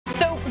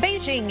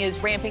Beijing is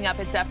ramping up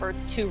its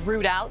efforts to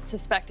root out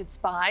suspected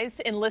spies,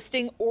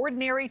 enlisting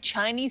ordinary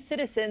Chinese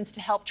citizens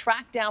to help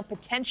track down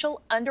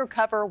potential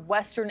undercover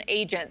Western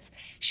agents.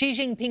 Xi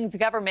Jinping's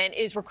government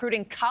is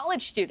recruiting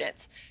college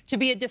students to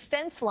be a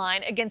defense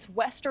line against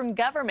Western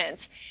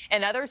governments,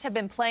 and others have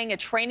been playing a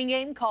training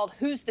game called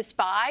Who's the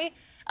Spy?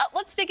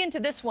 Let's dig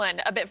into this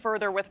one a bit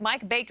further with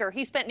Mike Baker.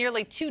 He spent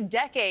nearly 2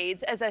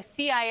 decades as a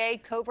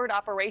CIA covert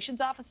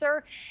operations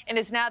officer and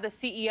is now the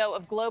CEO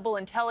of global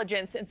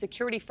intelligence and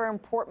security firm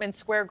Portman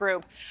Square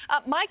Group.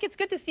 Mike, it's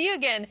good to see you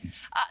again.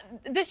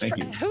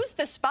 Who's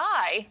the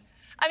Spy?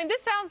 I mean,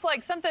 this sounds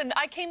like something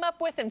I came up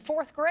with in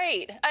 4th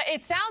grade.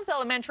 It sounds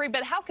elementary,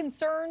 but how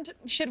concerned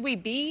should we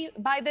be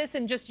by this,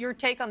 and just your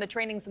take on the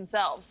trainings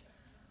themselves?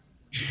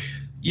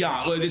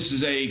 Yeah, look, this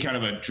is a kind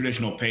of a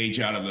traditional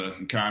page out of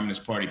the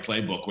Communist Party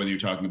playbook, whether you're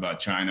talking about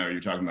China or you're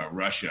talking about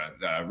Russia.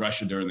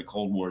 Russia during the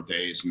Cold War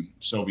days and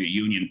Soviet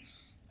Union,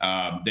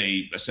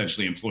 they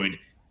essentially employed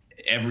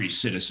every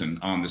citizen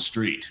on the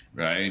street,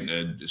 right?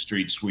 A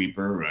street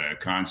sweeper, a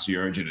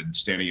concierge,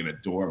 standing at a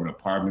door of an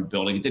apartment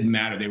building. It didn't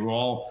matter. They were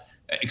all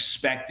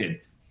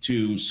expected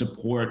to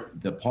support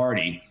the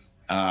party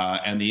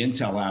and the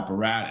intel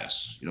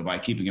apparatus, by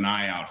keeping an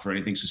eye out for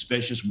anything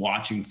suspicious,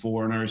 watching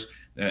foreigners,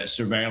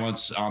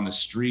 surveillance on the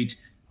street,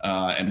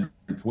 and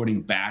reporting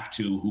back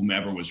to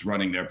whomever was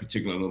running their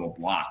particular little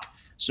block.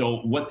 So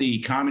what the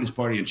Communist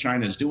Party in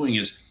China is doing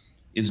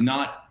is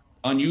not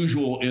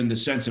unusual in the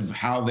sense of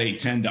how they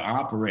tend to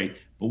operate.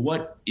 But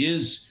what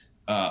is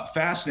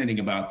fascinating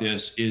about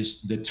this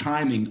is the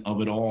timing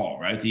of it all,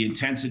 right? The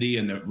intensity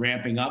and the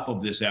ramping up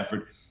of this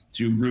effort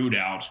to root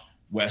out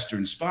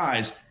Western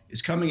spies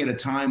is coming at a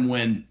time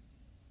when,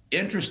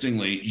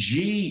 interestingly,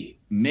 Xi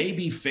may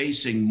be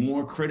facing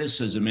more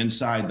criticism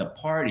inside the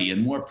party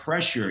and more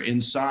pressure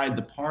inside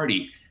the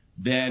party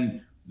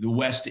than the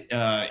West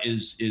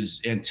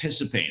is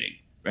anticipating.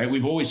 Right?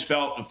 We've always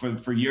felt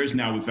for years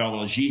now, we felt,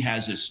 well, Xi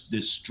has this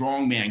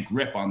strongman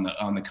grip on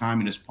the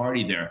Communist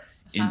Party there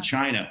in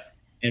China,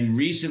 and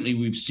recently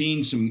we've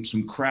seen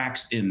some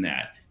cracks in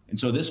that. And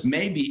so this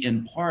may be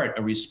in part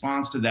a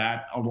response to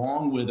that,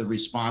 along with a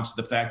response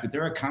to the fact that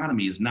their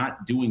economy is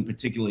not doing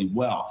particularly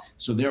well.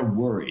 So they're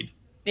worried.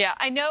 Yeah,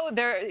 I know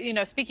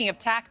speaking of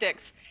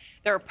tactics,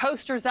 there are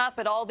posters up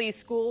at all these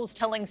schools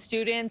telling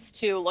students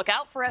to look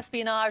out for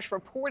espionage,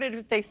 report it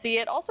if they see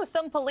it. Also,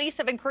 some police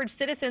have encouraged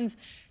citizens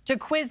to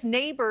quiz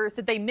neighbors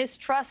that they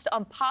mistrust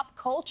on pop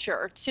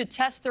culture to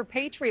test their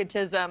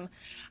patriotism.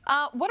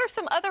 What are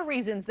some other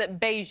reasons that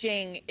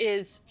Beijing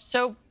is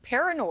so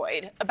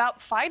paranoid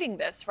about fighting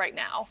this right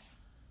now?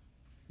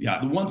 Yeah,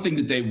 the one thing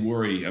that they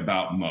worry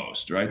about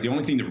most, right? The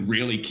only thing that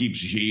really keeps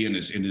Xi and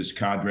his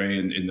cadre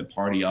and the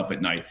party up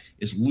at night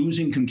is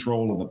losing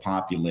control of the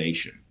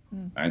population.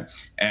 Right?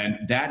 And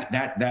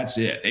that's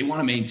it. They want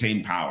to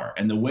maintain power.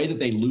 And the way that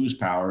they lose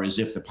power is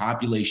if the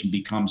population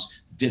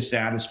becomes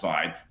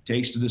dissatisfied,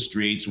 takes to the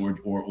streets,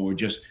 or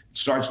just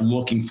starts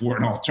looking for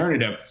an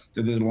alternative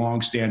to the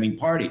longstanding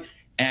party.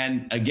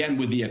 And again,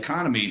 with the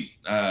economy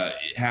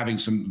having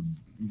some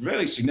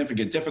really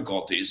significant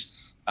difficulties,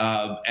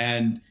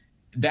 and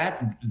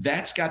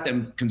that's got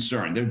them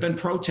concerned. There have been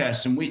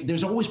protests, and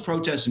there's always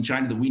protests in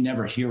China that we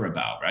never hear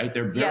about, right?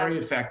 They're very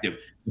effective.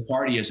 The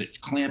party is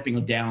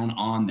clamping down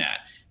on that.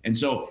 And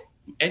so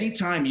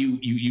anytime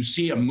you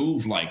see a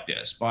move like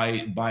this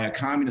by a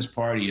communist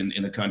party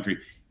in a country,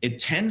 it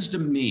tends to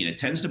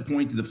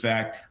point to the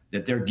fact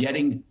that they're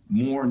getting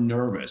more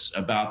nervous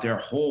about their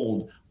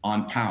hold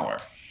on power.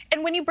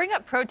 And when you bring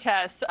up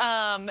protests,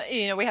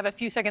 we have a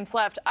few seconds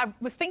left. I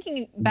was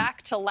thinking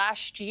back to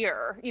last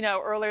year,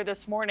 earlier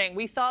this morning,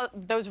 we saw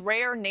those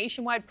rare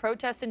nationwide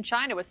protests in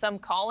China with some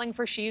calling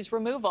for Xi's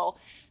removal.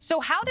 So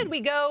how did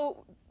we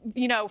go,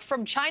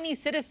 from Chinese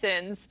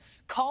citizens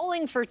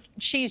calling for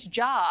Xi's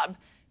job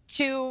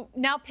to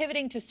now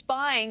pivoting to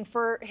spying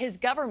for his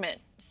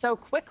government so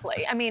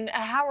quickly? I mean,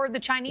 how are the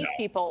Chinese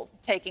people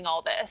taking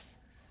all this?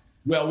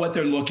 Well, what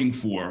they're looking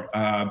for,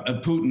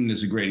 Putin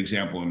is a great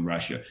example in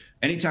Russia.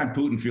 Anytime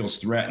Putin feels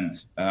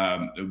threatened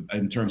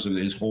in terms of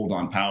his hold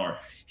on power,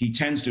 he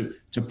tends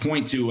to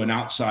point to an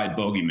outside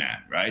bogeyman,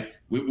 right?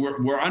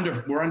 We're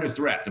under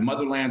threat. The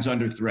motherland's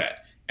under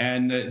threat.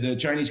 And the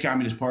Chinese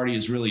Communist Party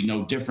is really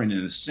no different in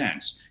a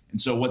sense. And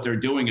so what they're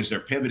doing is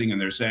they're pivoting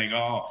and they're saying,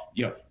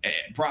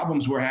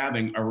 problems we're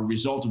having are a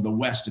result of the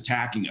West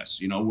attacking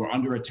us. We're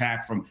under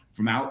attack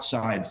from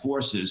outside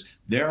forces.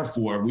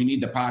 Therefore, we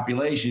need the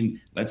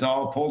population. Let's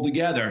all pull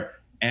together.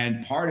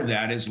 And part of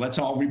that is let's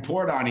all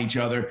report on each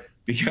other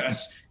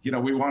because,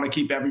 we want to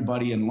keep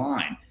everybody in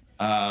line.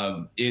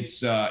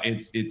 It's a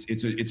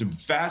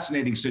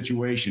fascinating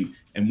situation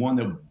and one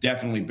that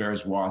definitely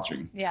bears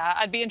watching. Yeah,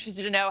 I'd be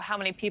interested to know how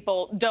many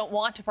people don't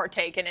want to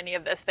partake in any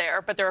of this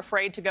there, but they're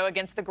afraid to go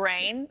against the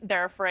grain.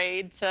 They're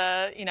afraid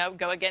to,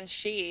 go against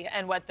Xi,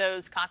 and what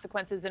those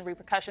consequences and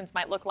repercussions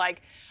might look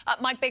like.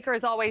 Mike Baker,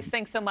 as always,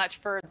 thanks so much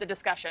for the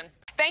discussion.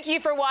 Thank you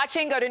for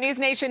watching. Go to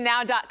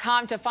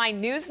newsnationnow.com to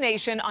find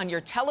NewsNation on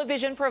your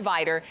television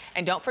provider.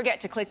 And don't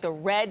forget to click the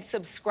red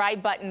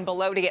subscribe button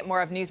below to get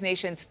more of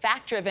NewsNation's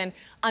fact-driven,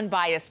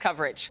 unbiased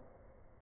coverage.